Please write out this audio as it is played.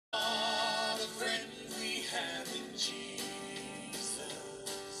Jesus,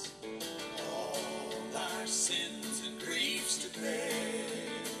 all our sins and griefs to bear.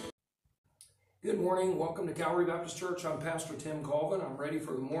 Good morning. Welcome to Calvary Baptist Church. I'm Pastor Tim Colvin. I'm ready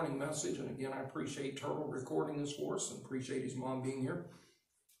for the morning message. And again, I appreciate Turtle recording this for us and appreciate his mom being here.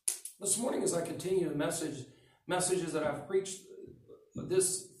 This morning, as I continue the messages that I've preached,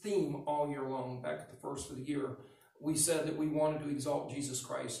 this theme all year long, back at the first of the year, we said that we wanted to exalt Jesus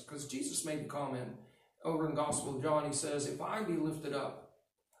Christ because Jesus made the comment over in the Gospel of John. He says, if I be lifted up,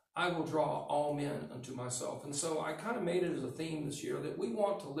 I will draw all men unto myself. And so I kind of made it as a theme this year that we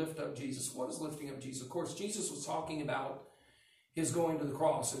want to lift up Jesus. What is lifting up Jesus? Of course, Jesus was talking about his going to the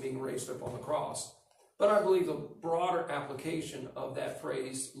cross and being raised up on the cross. But I believe the broader application of that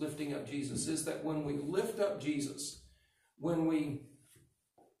phrase, lifting up Jesus, is that when we lift up Jesus, when we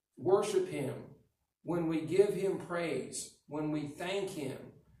worship him, when we give him praise, when we thank him,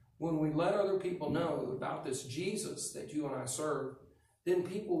 when we let other people know about this Jesus that you and I serve, then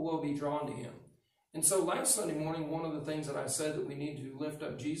people will be drawn to him. And so last Sunday morning, one of the things that I said that we need to lift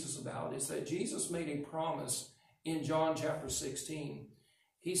up Jesus about is that Jesus made a promise in John chapter 16.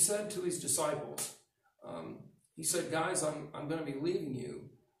 He said to his disciples, he said, guys, I'm going to be leaving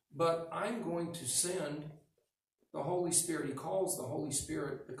you, but I'm going to send the Holy Spirit. He calls the Holy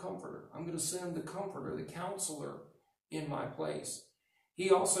Spirit the Comforter. I'm going to send the Comforter, the Counselor, in my place. He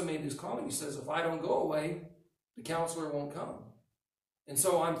also made this comment. He says, if I don't go away, the Counselor won't come. And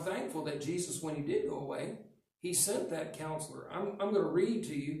so I'm thankful that Jesus, when he did go away, he sent that Counselor. I'm going to read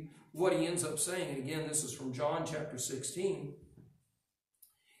to you what he ends up saying. And again, this is from John chapter 16.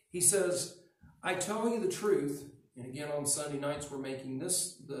 He says, I tell you the truth. And again, on Sunday nights, we're making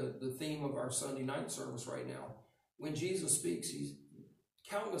this the theme of our Sunday night service right now. When Jesus speaks, he's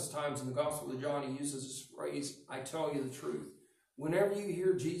countless times in the Gospel of John, he uses this phrase, I tell you the truth. Whenever you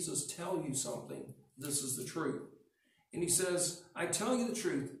hear Jesus tell you something, this is the truth. And he says, I tell you the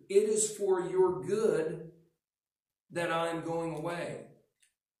truth, it is for your good that I am going away.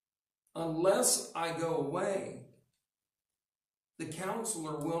 Unless I go away, the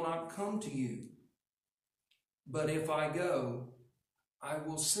Counselor will not come to you. But if I go, I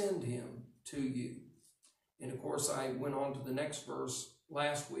will send him to you. And of course, I went on to the next verse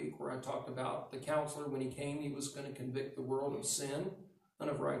last week where I talked about the Counselor. When he came, he was going to convict the world of sin and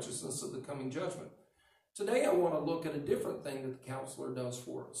of righteousness of the coming judgment. Today, I want to look at a different thing that the Counselor does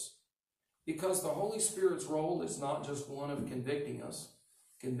for us. Because the Holy Spirit's role is not just one of convicting us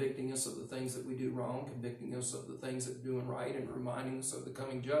of the things that we do wrong, convicting us of the things that we're doing right, and reminding us of the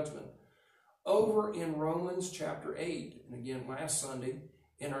coming judgment. Over in Romans chapter 8, and again, last Sunday,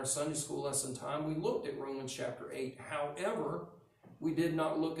 in our Sunday school lesson time, we looked at Romans chapter 8. However, we did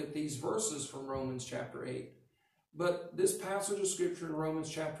not look at these verses from Romans chapter 8. But this passage of Scripture in Romans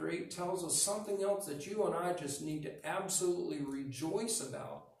chapter 8 tells us something else that you and I just need to absolutely rejoice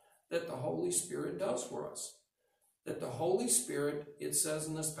about, that the Holy Spirit does for us. That the Holy Spirit, it says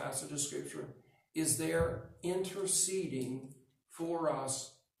in this passage of Scripture, is there interceding for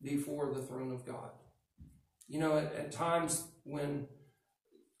us before the throne of God. You know, at times when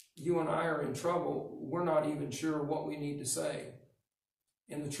you and I are in trouble, we're not even sure what we need to say.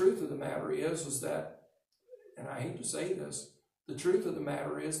 And the truth of the matter is that, and I hate to say this, the truth of the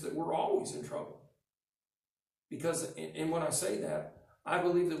matter is that we're always in trouble. Because, and when I say that, I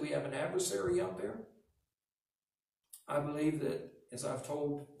believe that we have an adversary out there. I believe that, as I've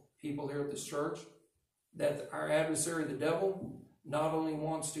told people here at this church, that our adversary, the devil, not only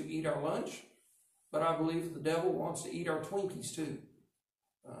wants to eat our lunch, but I believe that the devil wants to eat our Twinkies too.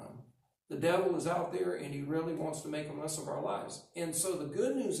 The devil is out there and he really wants to make a mess of our lives. And so the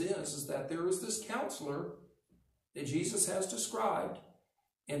good news is that there is this Counselor that Jesus has described,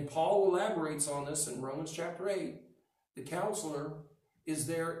 and Paul elaborates on this in Romans chapter 8. The Counselor is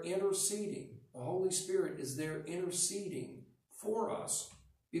there interceding. The Holy Spirit is there interceding for us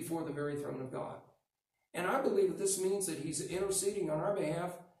before the very throne of God. And I believe that this means that he's interceding on our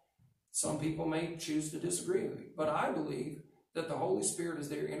behalf. Some people may choose to disagree with me, but I believe that the Holy Spirit is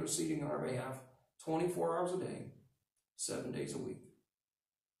there interceding on our behalf 24 hours a day, 7 days a week.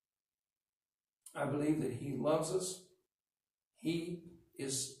 I believe that he loves us. He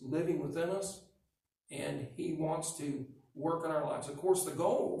is living within us, and he wants to work in our lives. Of course, the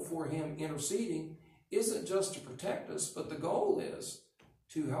goal for him interceding isn't just to protect us, but the goal is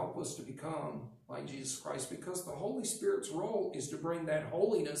to help us to become like Jesus Christ, because the Holy Spirit's role is to bring that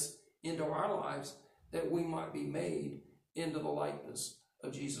holiness into our lives that we might be made into the likeness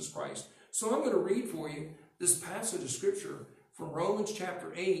of Jesus Christ. So I'm going to read for you this passage of Scripture from Romans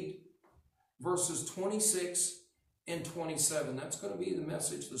chapter 8, verses 26 and 27. That's going to be the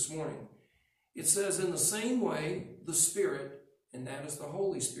message this morning. It says, in the same way, the Spirit, and that is the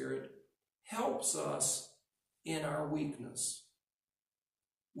Holy Spirit, helps us in our weakness.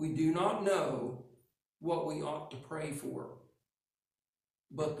 We do not know what we ought to pray for,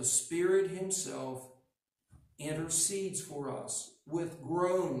 but the Spirit himself intercedes for us with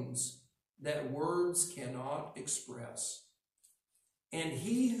groans that words cannot express. And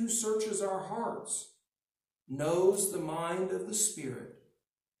he who searches our hearts knows the mind of the Spirit,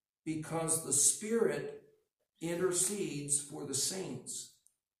 because the Spirit intercedes for the saints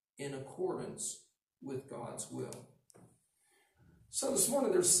in accordance with God's will. So this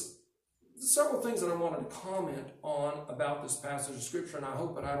morning there's several things that I wanted to comment on about this passage of Scripture, and I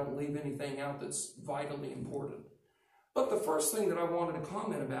hope that I don't leave anything out that's vitally important. But the first thing that I wanted to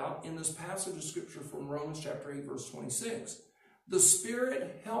comment about in this passage of Scripture from Romans chapter 8, verse 26, the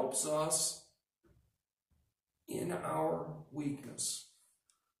Spirit helps us in our weakness.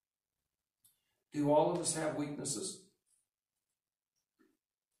 Do all of us have weaknesses?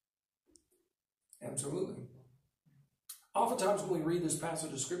 Absolutely. Oftentimes when we read this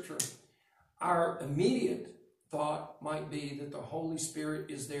passage of Scripture, our immediate thought might be that the Holy Spirit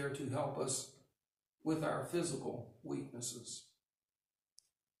is there to help us with our physical weaknesses.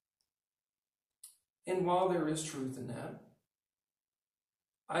 And while there is truth in that,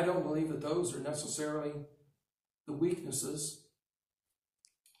 I don't believe that those are necessarily the weaknesses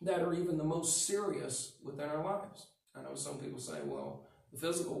that are even the most serious within our lives. I know some people say, well, the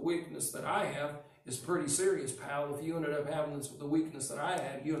physical weakness that I have is pretty serious, pal. If you ended up having the weakness that I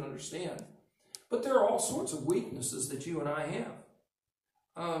had, you'd understand. But there are all sorts of weaknesses that you and I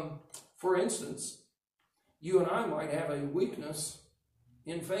have. For instance, you and I might have a weakness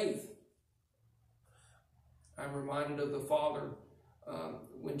in faith. I'm reminded of the Father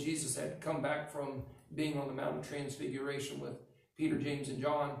when Jesus had come back from being on the Mount of Transfiguration with Peter, James, and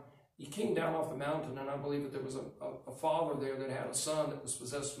John. He came down off the mountain, and I believe that there was a father there that had a son that was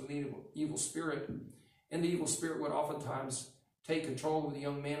possessed with an evil spirit. And the evil spirit would oftentimes take control of the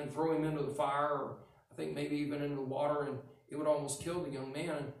young man and throw him into the fire, or I think maybe even into the water, and it would almost kill the young man.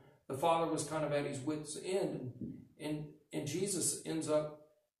 And the father was kind of at his wit's end, and Jesus ends up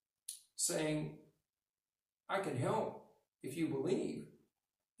saying, I can help if you believe.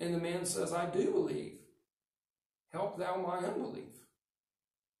 And the man says, I do believe. Help thou my unbelief.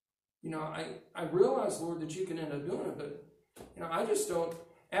 You know, I realize, Lord, that you can end up doing it, but, you know, I just don't,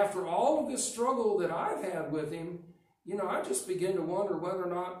 after all of this struggle that I've had with him, you know, I just begin to wonder whether or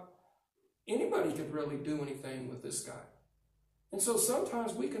not anybody could really do anything with this guy. And so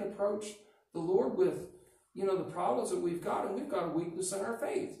sometimes we can approach the Lord with, you know, the problems that we've got, and we've got a weakness in our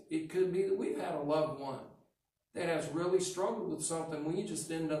faith. It could be that we've had a loved one that has really struggled with something. We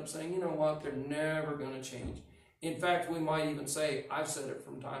just end up saying, you know what, they're never going to change. In fact, we might even say, I've said it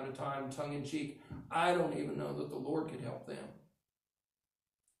from time to time, tongue-in-cheek, I don't even know that the Lord could help them.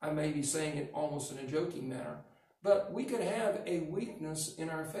 I may be saying it almost in a joking manner, but we could have a weakness in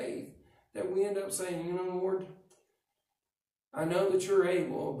our faith that we end up saying, you know, Lord, I know that you're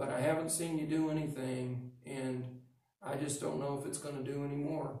able, but I haven't seen you do anything, and I just don't know if it's going to do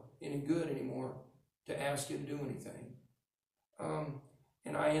any good anymore to ask you to do anything.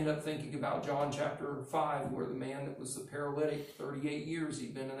 And I end up thinking about John chapter 5, where the man that was the paralytic, 38 years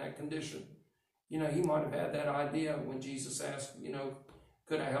he'd been in that condition. You know, he might have had that idea when Jesus asked, you know,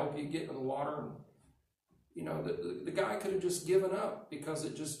 could I help you get in the water? And, you know, the guy could have just given up because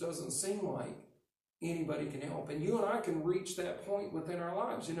it just doesn't seem like anybody can help. And you and I can reach that point within our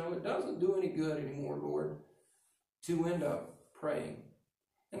lives. You know, it doesn't do any good anymore, Lord, to end up praying.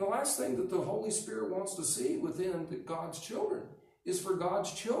 And the last thing that the Holy Spirit wants to see within God's children is for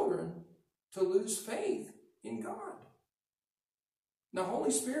God's children to lose faith in God. The Holy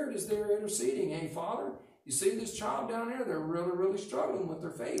Spirit is there interceding. Hey, Father, you see this child down there? They're really, really struggling with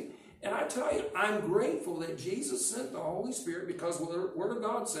their faith. And I tell you, I'm grateful that Jesus sent the Holy Spirit, because the Word of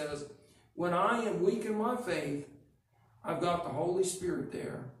God says, when I am weak in my faith, I've got the Holy Spirit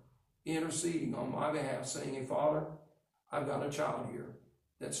there interceding on my behalf, saying, hey, Father, I've got a child here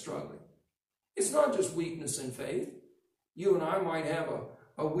that's struggling. It's not just weakness in faith. You and I might have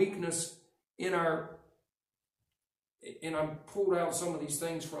a weakness in our, and I pulled out some of these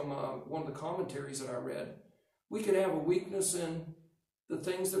things from one of the commentaries that I read. We can have a weakness in the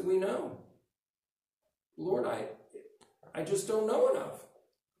things that we know. Lord, I just don't know enough.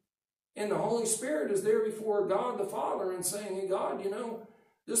 And the Holy Spirit is there before God the Father and saying, hey, God, you know,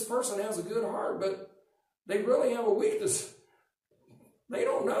 this person has a good heart, but they really have a weakness. They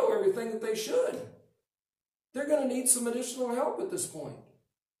don't know everything that they should. They're going to need some additional help at this point.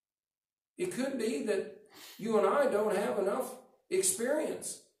 It could be that you and I don't have enough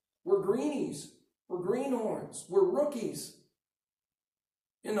experience We're greenies. We're greenhorns. We're rookies.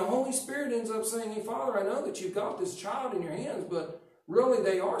 And the Holy Spirit ends up saying, hey, Father, I know that you've got this child in your hands, but really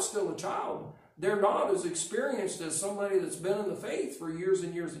they are still a child. They're not as experienced as somebody that's been in the faith for years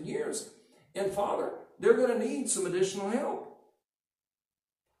and years and years. And Father, they're going to need some additional help.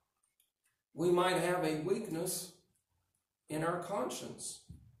 We might have a weakness in our conscience.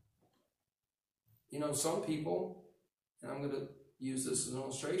 You know, some people, and I'm going to use this as an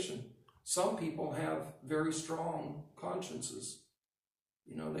illustration, some people have very strong consciences.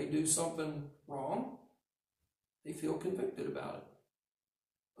 You know, they do something wrong, they feel convicted about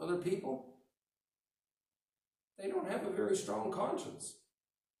it. Other people, they don't have a very strong conscience.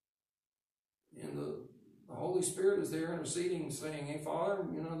 And the Holy Spirit is there interceding, saying, hey, Father,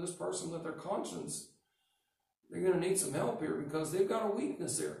 you know, this person with their conscience, they're going to need some help here because they've got a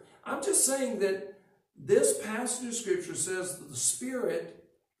weakness there. I'm just saying that this passage of Scripture says that the Spirit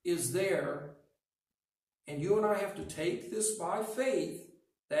is there, and you and I have to take this by faith.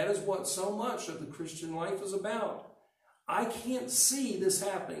 That is what so much of the Christian life is about. I can't see this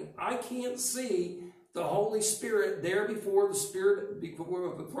happening. I can't see the Holy Spirit there before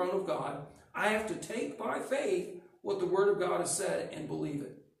the throne of God. I have to take by faith what the Word of God has said and believe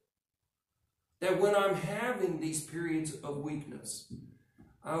it. That when I'm having these periods of weakness,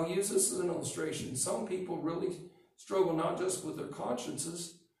 I'll use this as an illustration. Some people really struggle not just with their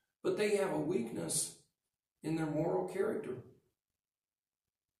consciences, but they have a weakness in their moral character.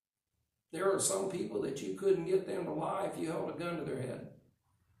 There are some people that you couldn't get them to lie if you held a gun to their head.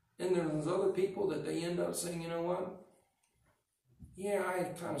 And there's other people that they end up saying, you know what? Yeah, I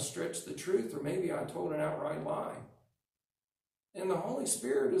kind of stretched the truth, or maybe I told an outright lie. And the Holy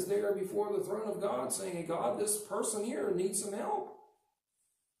Spirit is there before the throne of God saying, hey, God, this person here needs some help.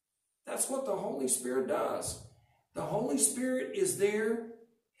 That's what the Holy Spirit does. The Holy Spirit is there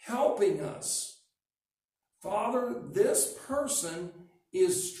helping us. Father, this person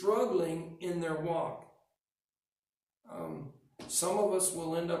is struggling in their walk. Some of us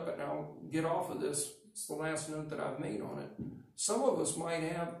will end up, and I'll get off of this, it's the last note that I've made on it. Some of us might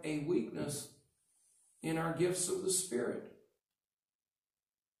have a weakness in our gifts of the Spirit.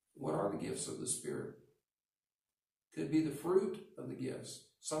 What are the gifts of the Spirit? Could be the fruit of the gifts.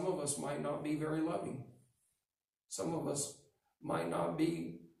 Some of us might not be very loving. Some of us might not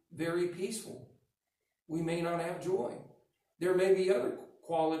be very peaceful. We may not have joy. There may be other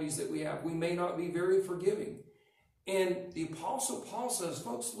qualities that we have. We may not be very forgiving. And the Apostle Paul says,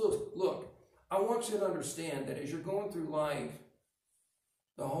 folks, look, I want you to understand that as you're going through life,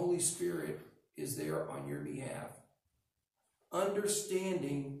 the Holy Spirit is there on your behalf,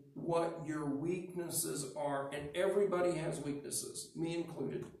 understanding what your weaknesses are. And everybody has weaknesses, me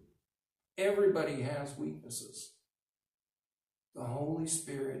included. Everybody has weaknesses. The Holy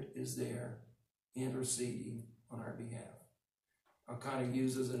Spirit is there interceding on our behalf. I'll kind of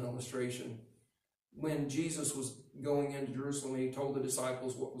use as an illustration. When Jesus was going into Jerusalem, he told the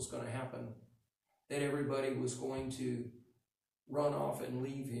disciples what was going to happen, that everybody was going to run off and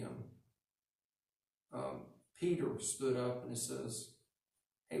leave him. Peter stood up and he says,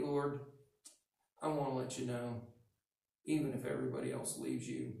 hey, Lord, I want to let you know, even if everybody else leaves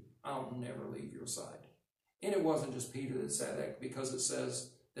you, I'll never leave your side. And it wasn't just Peter that said that, because it says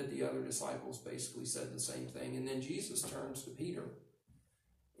that the other disciples basically said the same thing. And then Jesus turns to Peter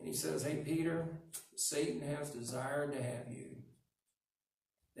and he says, hey, Peter, Satan has desired to have you,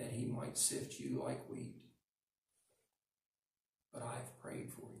 that he might sift you like wheat. But I've prayed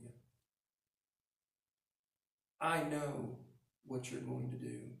for you. I know what you're going to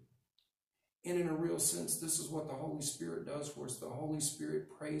do. And in a real sense, this is what the Holy Spirit does for us. The Holy Spirit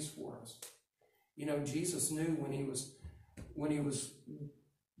prays for us. You know, Jesus knew when he was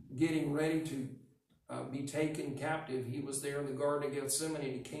getting ready to be taken captive, he was there in the Garden of Gethsemane,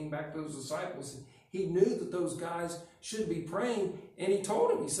 and he came back to those disciples. He knew that those guys should be praying, and he told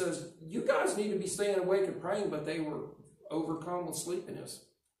them, he says, you guys need to be staying awake and praying, but they were overcome with sleepiness.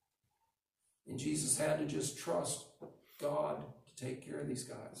 And Jesus had to just trust God to take care of these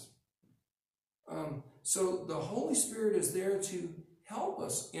guys. So the Holy Spirit is there to help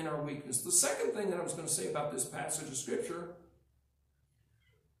us in our weakness. The second thing that I was going to say about this passage of Scripture,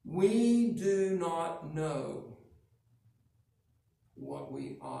 we do not know what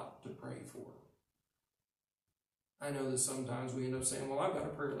we ought to pray for. I know that sometimes we end up saying, well, I've got a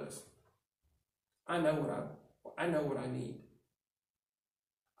prayer list. I know what I need.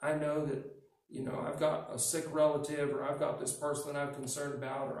 I know that, you know, I've got a sick relative, or I've got this person that I'm concerned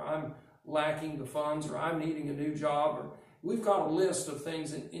about, or I'm lacking the funds, or I'm needing a new job, or we've got a list of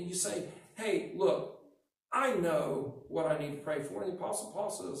things. And you say, hey, look, I know what I need to pray for. And the Apostle Paul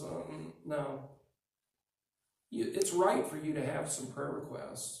says, no. It's right for you to have some prayer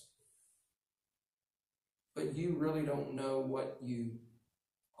requests, but you really don't know what you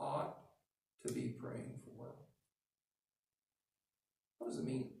ought to be praying for. What does it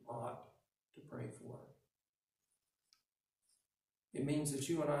mean, ought to pray for? It means that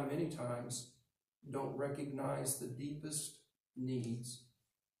you and I many times don't recognize the deepest needs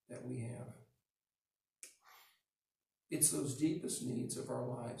that we have. It's those deepest needs of our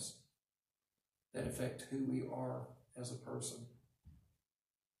lives that affect who we are as a person.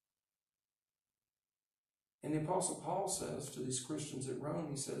 And the Apostle Paul says to these Christians at Rome,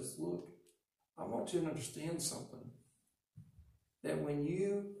 he says, look, I want you to understand something. That when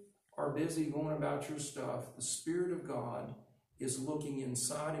you are busy going about your stuff, the Spirit of God is looking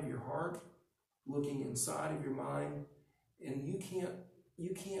inside of your heart, looking inside of your mind, and you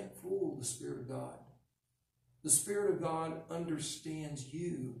can't fool the Spirit of God. The Spirit of God understands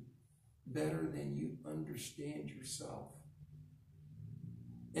you better than you understand yourself.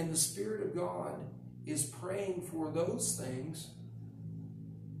 And the Spirit of God is praying for those things,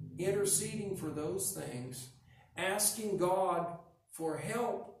 interceding for those things, asking God for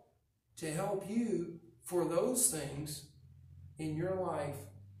help to help you for those things in your life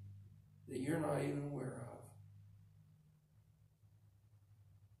that you're not even aware of.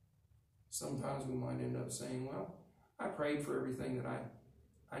 Sometimes we might end up saying, well, I prayed for everything that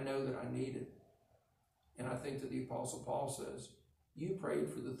I know that I needed. And I think that the Apostle Paul says, you prayed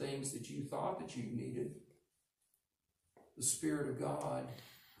for the things that you thought that you needed. The Spirit of God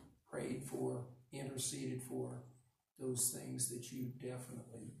prayed for, interceded for those things that you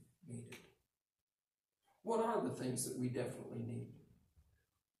definitely needed. What are the things that we definitely need?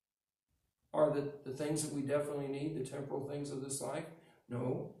 Are the things that we definitely need the temporal things of this life?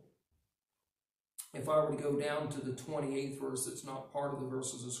 No. If I were to go down to the 28th verse, it's not part of the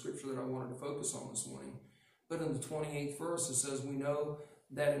verses of Scripture that I wanted to focus on this morning. But in the 28th verse, it says, we know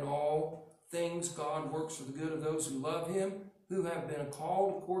that in all things God works for the good of those who love Him, who have been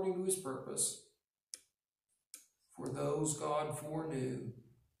called according to His purpose. For those God foreknew,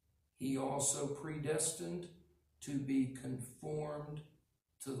 He also predestined to be conformed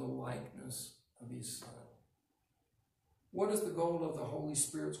to the likeness of His Son. What is the goal of the Holy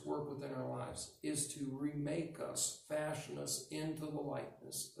Spirit's work within our lives? Is to remake us, fashion us into the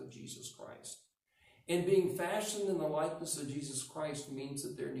likeness of Jesus Christ. And being fashioned in the likeness of Jesus Christ means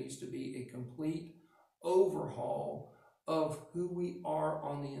that there needs to be a complete overhaul of who we are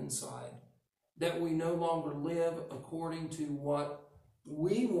on the inside. That we no longer live according to what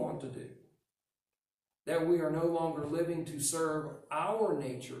we want to do. That we are no longer living to serve our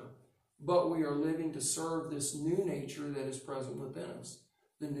nature, but we are living to serve this new nature that is present within us.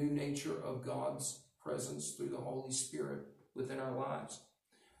 The new nature of God's presence through the Holy Spirit within our lives.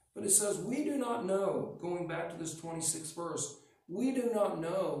 But it says, we do not know, going back to this 26th verse, we do not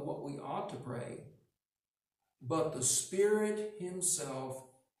know what we ought to pray, but the Spirit Himself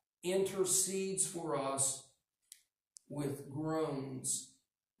intercedes for us with groans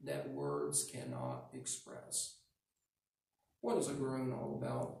that words cannot express. What is a groan all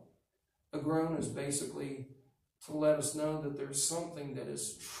about? A groan is basically to let us know that there's something that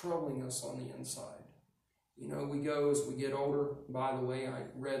is troubling us on the inside. You know, we go as we get older. By the way, I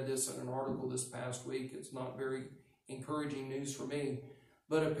read this in an article this past week. It's not very encouraging news for me.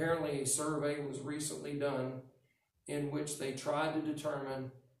 But apparently a survey was recently done in which they tried to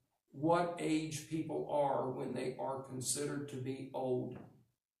determine what age people are when they are considered to be old.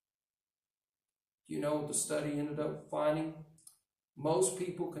 Do you know what the study ended up finding? Most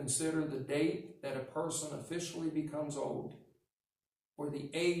people consider the date that a person officially becomes old, or the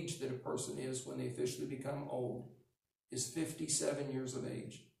age that a person is when they officially become old, is 57 years of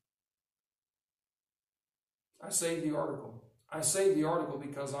age. I saved the article. I saved the article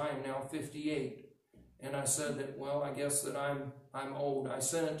because I am now 58. And I said that, well, I guess that I'm old. I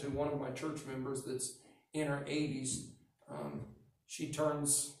sent it to one of my church members that's in her 80s. She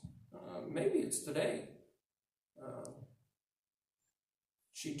turns, maybe it's today.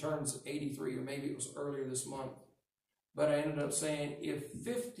 She turns 83, or maybe it was earlier this month. But I ended up saying, if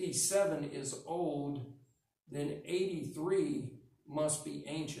 57 is old, then 83 must be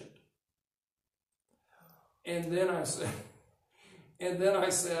ancient. And then I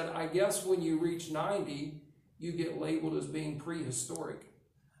said, I guess when you reach 90, you get labeled as being prehistoric.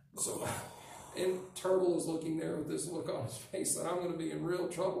 So, and Turtle is looking there with this look on his face, and I'm going to be in real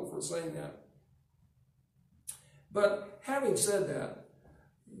trouble for saying that. But having said that,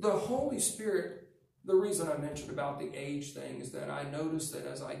 the Holy Spirit, the reason I mentioned about the age thing is that I notice that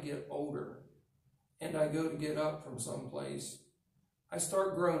as I get older and I go to get up from someplace, I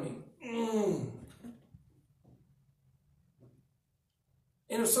start groaning.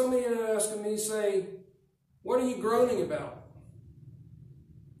 And if somebody had asked me, say, what are you groaning about?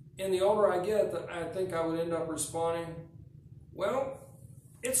 And the older I get, I think I would end up responding, well,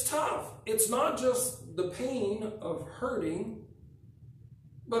 it's tough. It's not just the pain of hurting,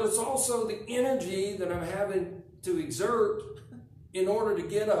 but it's also the energy that I'm having to exert in order to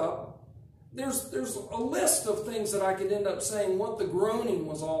get up. There's a list of things that I could end up saying what the groaning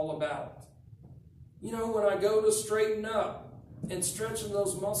was all about. You know, when I go to straighten up and stretching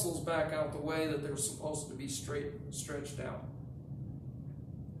those muscles back out the way that they're supposed to be stretched out.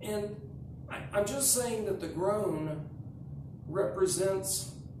 And I'm just saying that the groan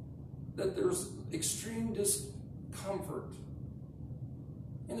represents that there's extreme discomfort.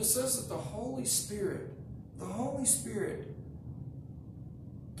 And it says that the Holy Spirit,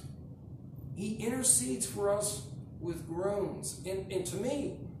 He intercedes for us with groans. And to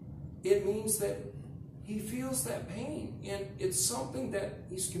me, it means that He feels that pain. And it's something that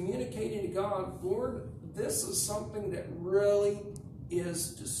He's communicating to God, Lord, this is something that really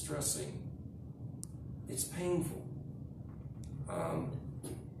is distressing. It's painful.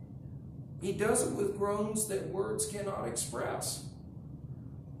 He does it with groans that words cannot express.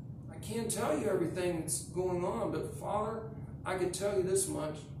 I can't tell you everything that's going on, but Father, I can tell you this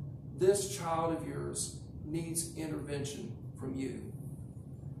much. This child of yours needs intervention from you.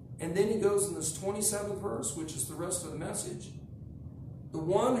 And then he goes in this 27th verse, which is the rest of the message. The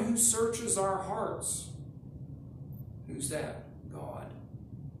one who searches our hearts. Who's that? God.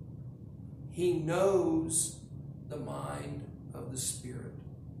 He knows the mind of the Spirit.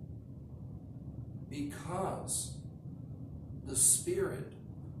 Because the Spirit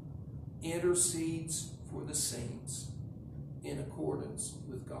intercedes for the saints in accordance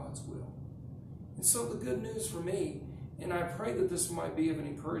with God's will. And so the good news for me, and I pray that this might be of an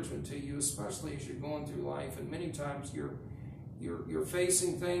encouragement to you, especially as you're going through life, and many times you're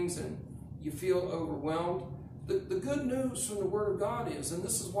facing things and you feel overwhelmed. The good news from the Word of God is, and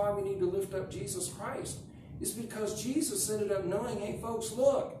this is why we need to lift up Jesus Christ, is because Jesus ended up knowing, hey folks,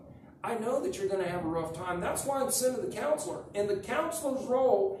 look, I know that you're going to have a rough time. That's why I'm sending the counselor. And the counselor's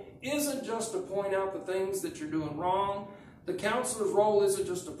role isn't just to point out the things that you're doing wrong. The counselor's role isn't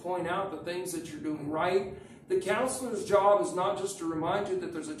just to point out the things that you're doing right. The counselor's job is not just to remind you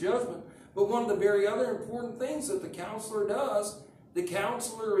that there's a judgment, but one of the very other important things that the counselor does, the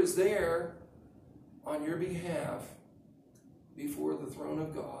counselor is there on your behalf before the throne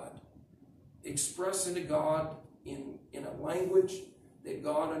of God, expressing to God in a language that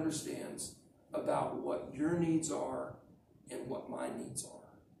God understands about what your needs are and what my needs are.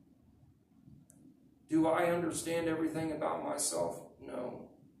 Do I understand everything about myself? No.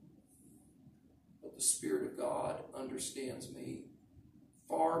 But the Spirit of God understands me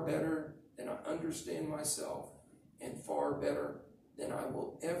far better than I understand myself, and far better than I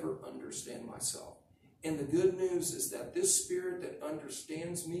will ever understand myself. And the good news is that this Spirit that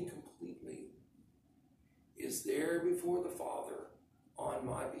understands me completely is there before the Father on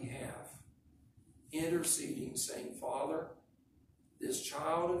my behalf, interceding, saying, Father, this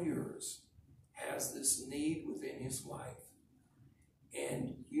child of yours has this need within his life,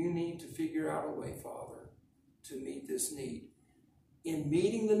 and you need to figure out a way, Father, to meet this need. In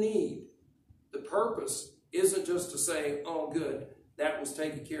meeting the need, the purpose isn't just to say, oh good, that was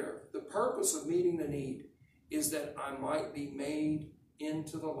taken care of. The purpose of meeting the need is that I might be made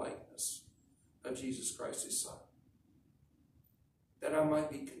into the likeness of Jesus Christ, his Son. That I might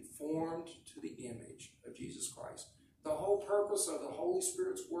be conformed to the image of Jesus Christ. The whole purpose of the Holy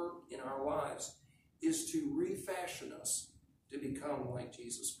Spirit's work in our lives is to refashion us to become like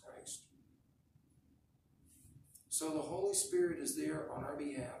Jesus Christ. So the Holy Spirit is there on our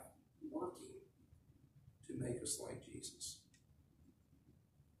behalf, working to make us like Jesus.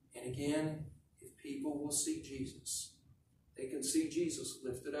 And again, if people will see Jesus, they can see Jesus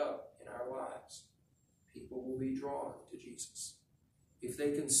lifted up in our lives. People will be drawn to Jesus. If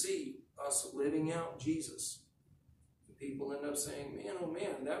they can see us living out Jesus, people end up saying, man, oh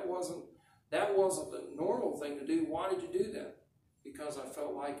man, that wasn't the normal thing to do. Why did you do that? Because I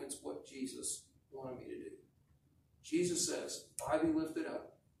felt like it's what Jesus wanted me to do. Jesus says, if I be lifted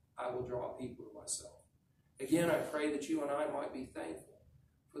up, I will draw people to myself. Again, I pray that you and I might be thankful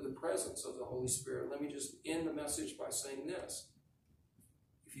for the presence of the Holy Spirit. Let me just end the message by saying this.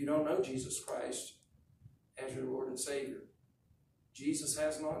 If you don't know Jesus Christ as your Lord and Savior, Jesus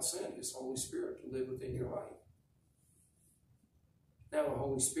has not sent his Holy Spirit to live within your life. Now, the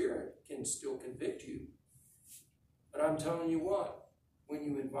Holy Spirit can still convict you. But I'm telling you what, When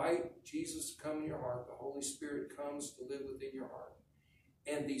you invite Jesus to come in your heart, the Holy Spirit comes to live within your heart.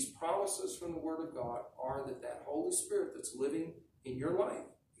 And these promises from the Word of God are that that Holy Spirit that's living in your life,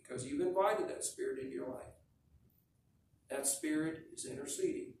 because you've invited that Spirit into your life, that Spirit is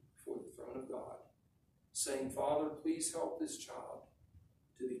interceding before the throne of God, saying, Father, please help this child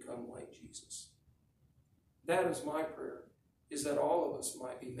to become like Jesus. That is my prayer, is that all of us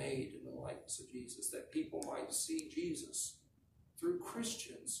might be made in the likeness of Jesus, that people might see Jesus. Through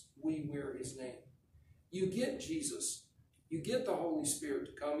Christians, we wear his name. You get Jesus, you get the Holy Spirit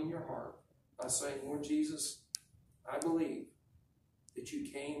to come in your heart by saying, Lord Jesus, I believe that you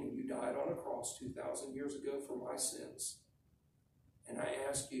came and you died on a cross 2,000 years ago for my sins. And I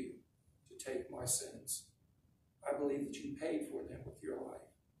ask you to take my sins. I believe that you paid for them with your life.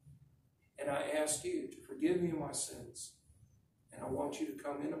 And I ask you to forgive me my sins. And I want you to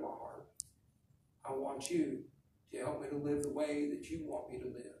come into my heart. I want you to help me to live the way that you want me to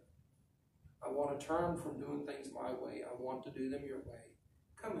live. I want to turn from doing things my way. I want to do them your way.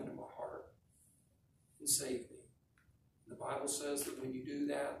 Come into my heart and save me. The Bible says that when you do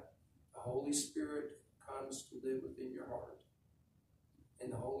that, the Holy Spirit comes to live within your heart.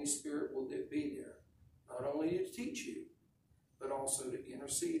 And the Holy Spirit will be there, not only to teach you, but also to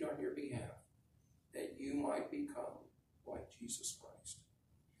intercede on your behalf, that you might become like Jesus Christ.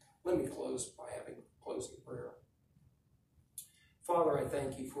 Let me close by having a closing prayer. Father, I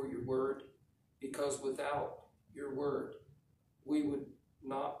thank you for your word, because without your word, we would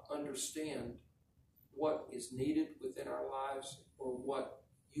not understand what is needed within our lives or what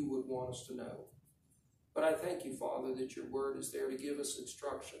you would want us to know. But I thank you, Father, that your word is there to give us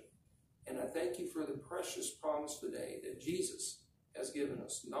instruction. And I thank you for the precious promise today that Jesus has given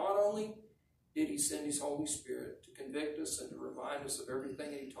us. Not only did he send his Holy Spirit to convict us and to remind us of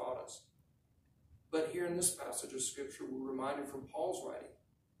everything that he taught us, but here in this passage of Scripture, we're reminded from Paul's writing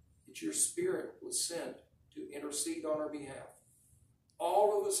that your Spirit was sent to intercede on our behalf.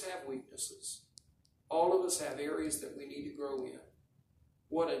 All of us have weaknesses. All of us have areas that we need to grow in.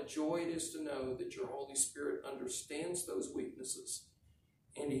 What a joy it is to know that your Holy Spirit understands those weaknesses,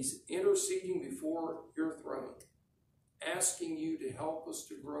 and he's interceding before your throne, asking you to help us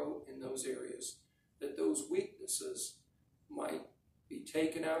to grow in those areas, that those weaknesses might be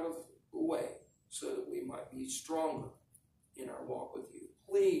taken out of the way so that we might be stronger in our walk with you.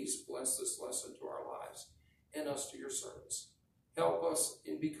 Please bless this lesson to our lives and us to your service. Help us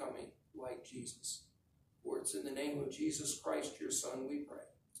in becoming like Jesus. For it's in the name of Jesus Christ, your Son, we pray.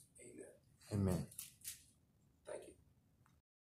 Amen. Amen.